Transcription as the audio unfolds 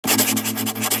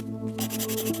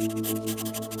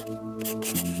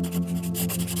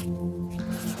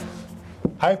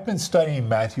I've been studying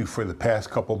Matthew for the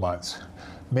past couple months,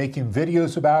 making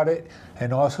videos about it,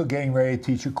 and also getting ready to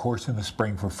teach a course in the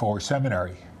spring for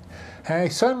Seminary. And I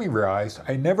suddenly realized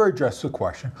I never addressed the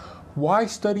question, why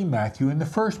study Matthew in the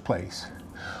first place?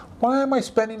 Why am I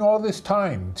spending all this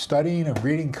time studying and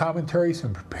reading commentaries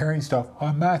and preparing stuff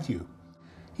on Matthew?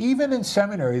 Even in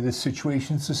seminary, the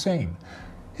situation's the same.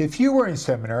 If you were in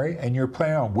seminary and you're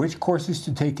planning on which courses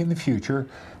to take in the future,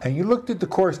 and you looked at the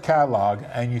course catalog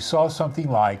and you saw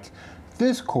something like,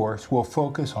 this course will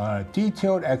focus on a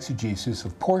detailed exegesis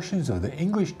of portions of the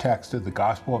English text of the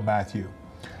Gospel of Matthew.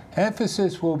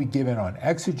 Emphasis will be given on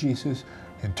exegesis,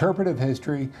 interpretive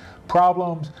history,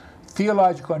 problems,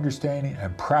 theological understanding,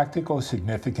 and practical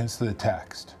significance of the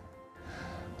text.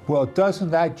 Well,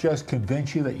 doesn't that just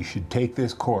convince you that you should take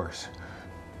this course?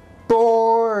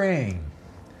 Boring!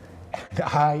 And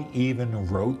I even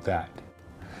wrote that.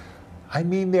 I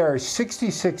mean, there are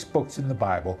 66 books in the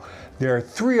Bible. There are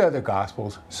 3 other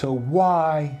Gospels, so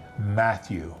why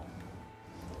Matthew?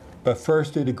 But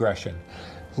first, a digression.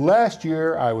 Last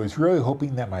year, I was really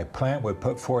hoping that my plant would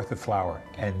put forth a flower,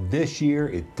 and this year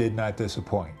it did not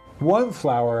disappoint. One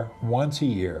flower once a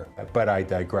year, but I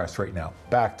digress right now.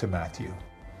 Back to Matthew.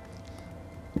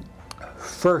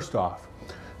 First off,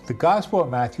 the Gospel of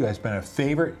Matthew has been a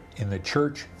favorite in the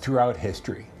church throughout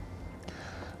history.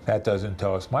 That doesn't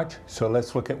tell us much, so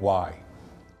let's look at why.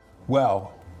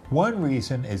 Well, one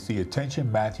reason is the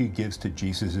attention Matthew gives to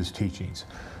Jesus' teachings.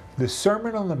 The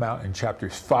Sermon on the Mount in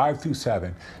chapters 5 through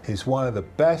 7 is one of the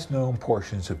best known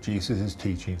portions of Jesus'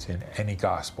 teachings in any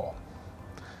gospel.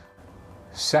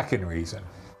 Second reason,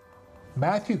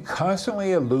 Matthew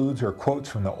constantly alludes or quotes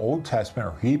from the Old Testament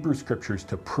or Hebrew scriptures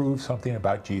to prove something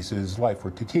about Jesus' life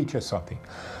or to teach us something,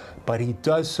 but he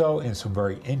does so in some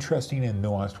very interesting and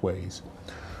nuanced ways.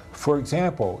 For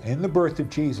example, in the birth of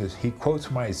Jesus, he quotes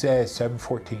from Isaiah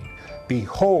 7:14,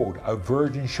 "Behold, a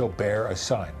virgin shall bear a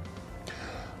son."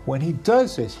 When he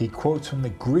does this, he quotes from the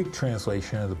Greek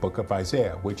translation of the book of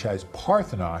Isaiah, which has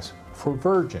Parthenos for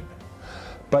virgin.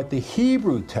 But the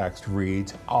Hebrew text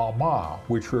reads Alma,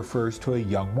 which refers to a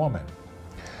young woman.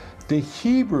 The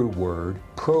Hebrew word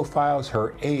profiles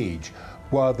her age,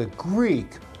 while the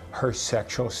Greek, her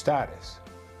sexual status.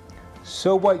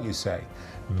 So what, you say?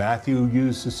 Matthew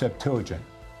used the Septuagint.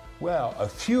 Well, a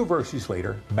few verses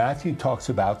later, Matthew talks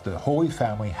about the Holy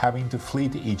Family having to flee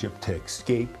to Egypt to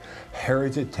escape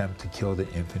Herod's attempt to kill the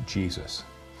infant Jesus.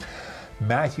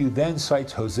 Matthew then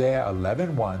cites Hosea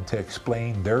 11:1 to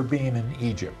explain their being in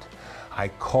Egypt. I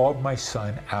called my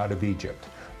son out of Egypt,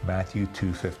 Matthew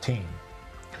 2:15.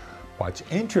 What's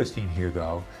interesting here,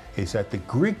 though, is that the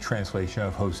Greek translation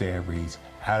of Hosea reads,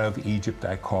 out of Egypt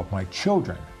I called my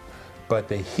children. But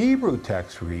the Hebrew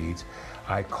text reads,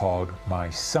 I called my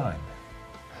son.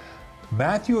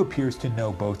 Matthew appears to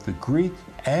know both the Greek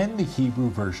and the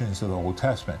Hebrew versions of the Old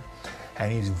Testament,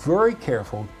 and he's very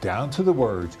careful down to the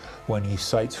words when he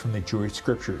cites from the Jewish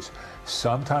scriptures,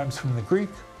 sometimes from the Greek,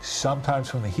 sometimes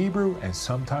from the Hebrew, and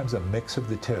sometimes a mix of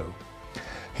the two.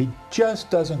 He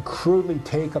just doesn't crudely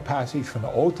take a passage from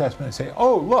the Old Testament and say,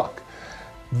 oh, look,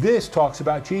 this talks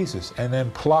about Jesus, and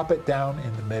then plop it down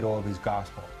in the middle of his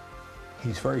gospel.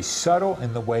 He's very subtle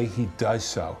in the way he does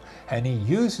so, and he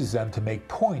uses them to make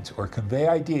points or convey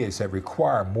ideas that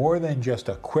require more than just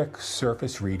a quick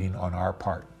surface reading on our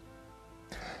part.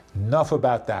 Enough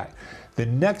about that. The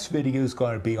next video is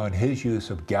going to be on his use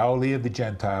of Galilee of the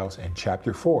Gentiles in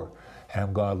chapter 4, and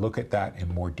I'm going to look at that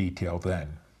in more detail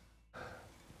then.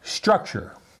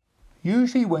 Structure.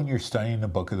 Usually when you're studying a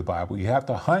book of the Bible, you have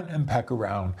to hunt and peck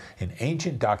around in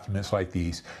ancient documents like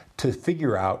these to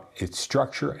figure out its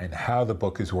structure and how the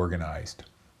book is organized.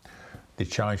 The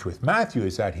challenge with Matthew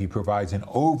is that he provides an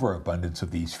overabundance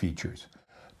of these features.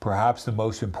 Perhaps the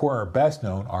most important or best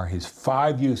known are his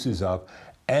 5 uses of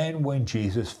 "and when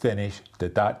Jesus finished ...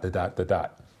 This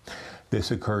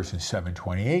occurs in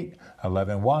 7:28,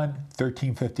 11:1,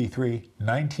 13:53,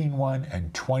 19:1,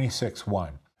 and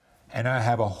 26:1. And I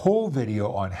have a whole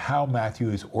video on how Matthew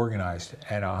is organized,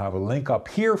 and I'll have a link up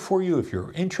here for you if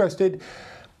you're interested,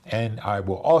 and I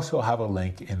will also have a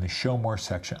link in the Show More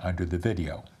section under the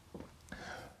video.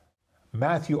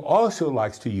 Matthew also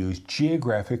likes to use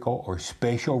geographical or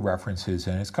spatial references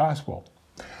in his gospel.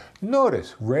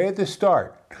 Notice, right at the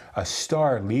start, a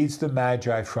star leads the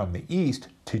Magi from the east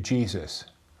to Jesus.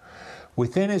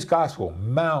 Within his gospel,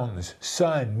 mountains,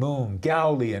 sun, moon,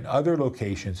 Galilee, and other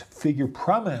locations figure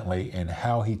prominently in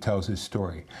how he tells his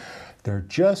story. They're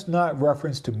just not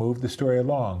referenced to move the story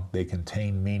along, they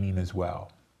contain meaning as well.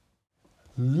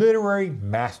 Literary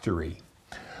mastery.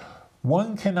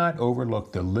 One cannot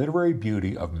overlook the literary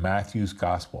beauty of Matthew's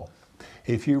gospel.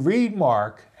 If you read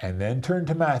Mark and then turn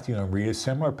to Matthew and read a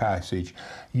similar passage,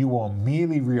 you will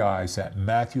immediately realize that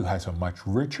Matthew has a much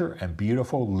richer and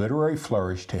beautiful literary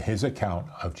flourish to his account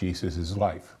of Jesus'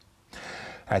 life.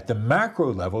 At the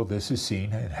macro level, this is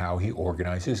seen in how he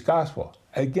organized his gospel.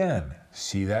 Again,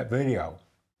 see that video.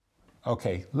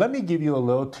 Okay, let me give you a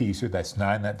little teaser that's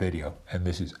not in that video, and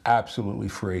this is absolutely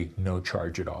free, no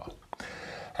charge at all.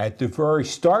 At the very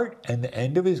start and the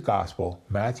end of his gospel,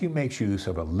 Matthew makes use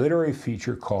of a literary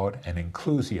feature called an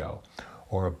inclusio,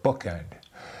 or a bookend,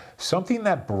 something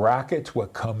that brackets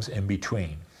what comes in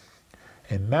between.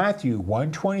 In Matthew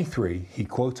 1:23, he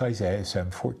quotes Isaiah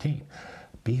 7:14,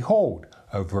 "Behold,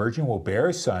 a virgin will bear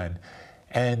a son,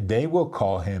 and they will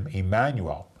call him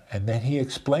Emmanuel." And then he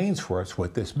explains for us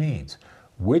what this means,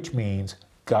 which means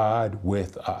God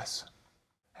with us.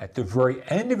 At the very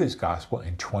end of his gospel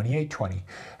in 28:20,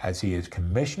 as he is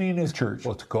commissioning his church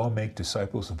to go and make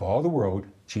disciples of all the world,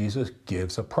 Jesus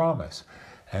gives a promise.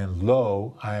 And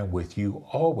lo, I am with you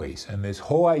always. And this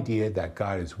whole idea that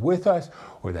God is with us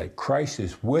or that Christ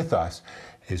is with us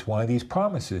is one of these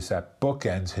promises that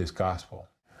bookends his gospel.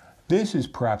 This is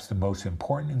perhaps the most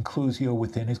important inclusio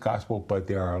within his gospel, but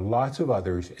there are lots of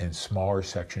others in smaller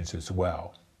sections as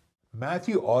well.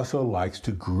 Matthew also likes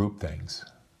to group things.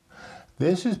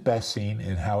 This is best seen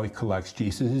in how he collects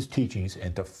Jesus' teachings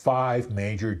into 5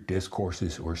 major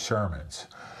discourses or sermons.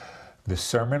 The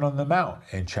Sermon on the Mount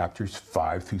in chapters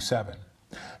 5 through 7.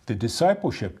 The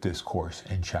Discipleship Discourse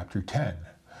in chapter 10.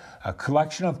 A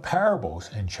collection of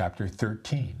parables in chapter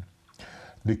 13.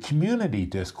 The Community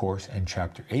Discourse in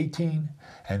chapter 18,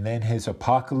 and then his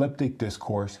Apocalyptic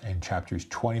Discourse in chapters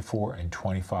 24 and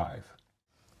 25.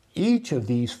 Each of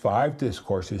these 5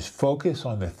 discourses focus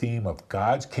on the theme of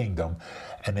God's kingdom,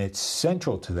 and it's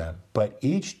central to them, but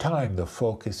each time the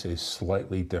focus is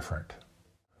slightly different.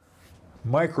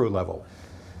 Micro level.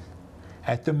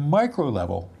 At the micro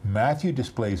level, Matthew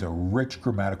displays a rich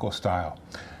grammatical style.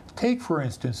 Take, for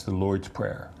instance, the Lord's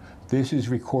Prayer. This is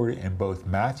recorded in both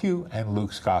Matthew and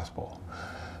Luke's Gospel.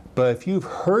 But if you've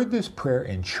heard this prayer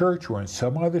in church or in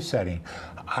some other setting,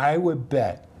 I would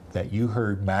bet that you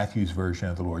heard Matthew's version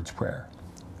of the Lord's Prayer.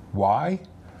 Why?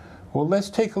 Well, let's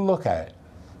take a look at it.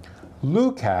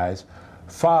 Luke has,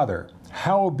 "Father,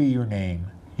 hallowed be your name,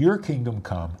 your kingdom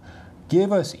come.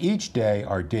 Give us each day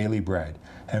our daily bread,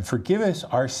 and forgive us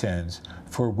our sins,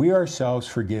 for we ourselves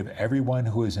forgive everyone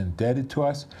who is indebted to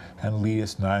us, and lead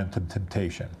us not into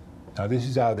temptation." Now, this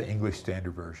is out of the English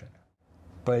Standard Version.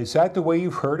 But is that the way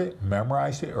you've heard it,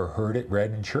 memorized it, or heard it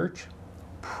read in church?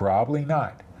 Probably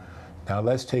not. Now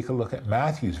let's take a look at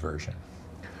Matthew's version.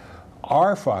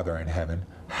 "Our Father in heaven,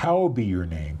 hallowed be your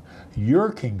name.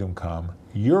 Your kingdom come,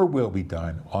 your will be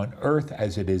done, on earth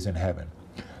as it is in heaven.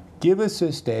 Give us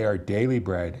this day our daily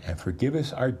bread, and forgive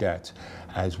us our debts,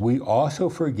 as we also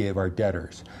forgive our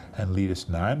debtors. And lead us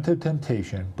not into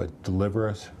temptation, but deliver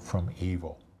us from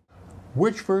evil."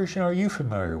 Which version are you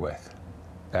familiar with?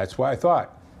 That's what I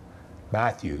thought.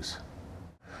 Matthew's.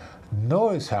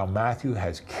 Notice how Matthew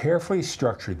has carefully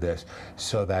structured this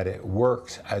so that it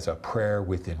works as a prayer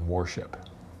within worship.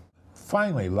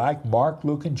 Finally, like Mark,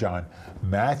 Luke, and John,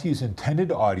 Matthew's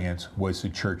intended audience was the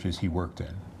churches he worked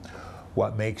in.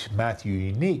 What makes Matthew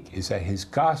unique is that his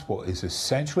gospel is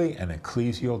essentially an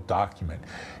ecclesial document.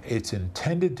 It's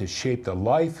intended to shape the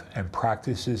life and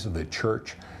practices of the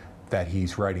church that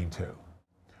he's writing to.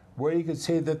 Where you could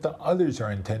say that the others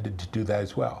are intended to do that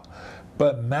as well.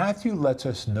 But Matthew lets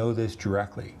us know this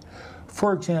directly.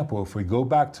 For example, if we go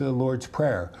back to the Lord's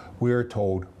Prayer, we are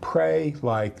told, "Pray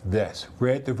like this,"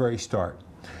 right at the very start.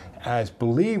 As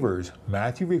believers,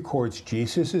 Matthew records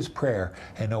Jesus' prayer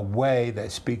in a way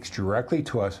that speaks directly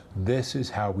to us. This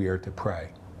is how we are to pray.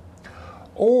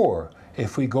 Or,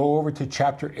 if we go over to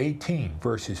chapter 18,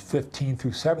 verses 15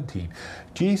 through 17,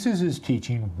 Jesus is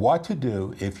teaching what to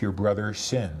do if your brother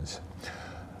sins.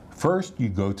 First, you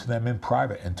go to them in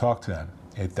private and talk to them.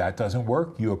 If that doesn't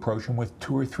work, you approach them with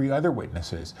 2 or 3 other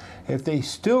witnesses. If they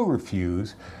still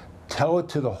refuse, tell it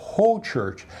to the whole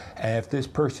church, and if this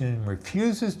person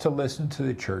refuses to listen to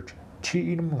the church,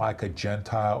 treat him like a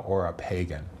Gentile or a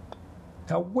pagan.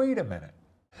 Now, wait a minute.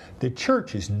 The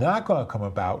church is not going to come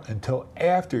about until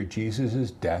after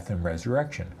Jesus' death and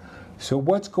resurrection. So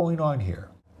what's going on here?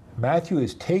 Matthew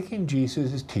is taking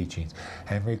Jesus' teachings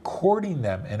and recording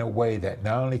them in a way that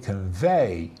not only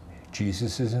convey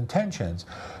Jesus' intentions,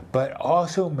 but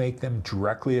also make them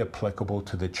directly applicable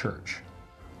to the church.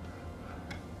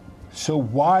 So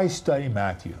why study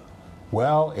Matthew?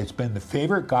 Well, it's been the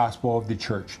favorite gospel of the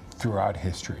church throughout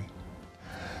history.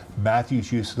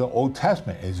 Matthew's use of the Old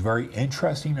Testament is very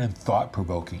interesting and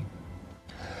thought-provoking.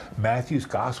 Matthew's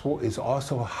gospel is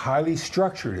also highly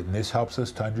structured, and this helps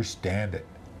us to understand it.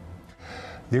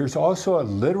 There's also a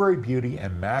literary beauty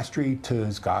and mastery to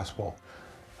his gospel.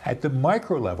 At the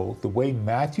micro level, the way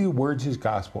Matthew words his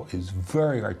gospel is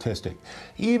very artistic,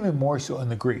 even more so in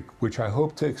the Greek, which I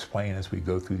hope to explain as we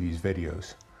go through these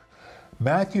videos.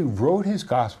 Matthew wrote his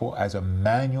gospel as a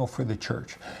manual for the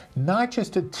church, not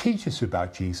just to teach us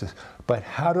about Jesus, but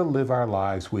how to live our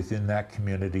lives within that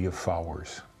community of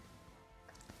followers.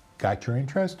 Got your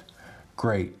interest?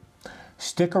 Great.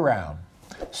 Stick around.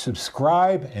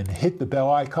 Subscribe and hit the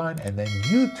bell icon, and then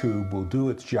YouTube will do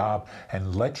its job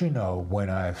and let you know when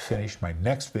I have finished my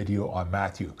next video on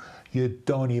Matthew. You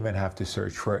don't even have to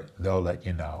search for it. They'll let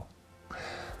you know.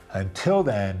 Until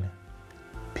then,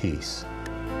 peace.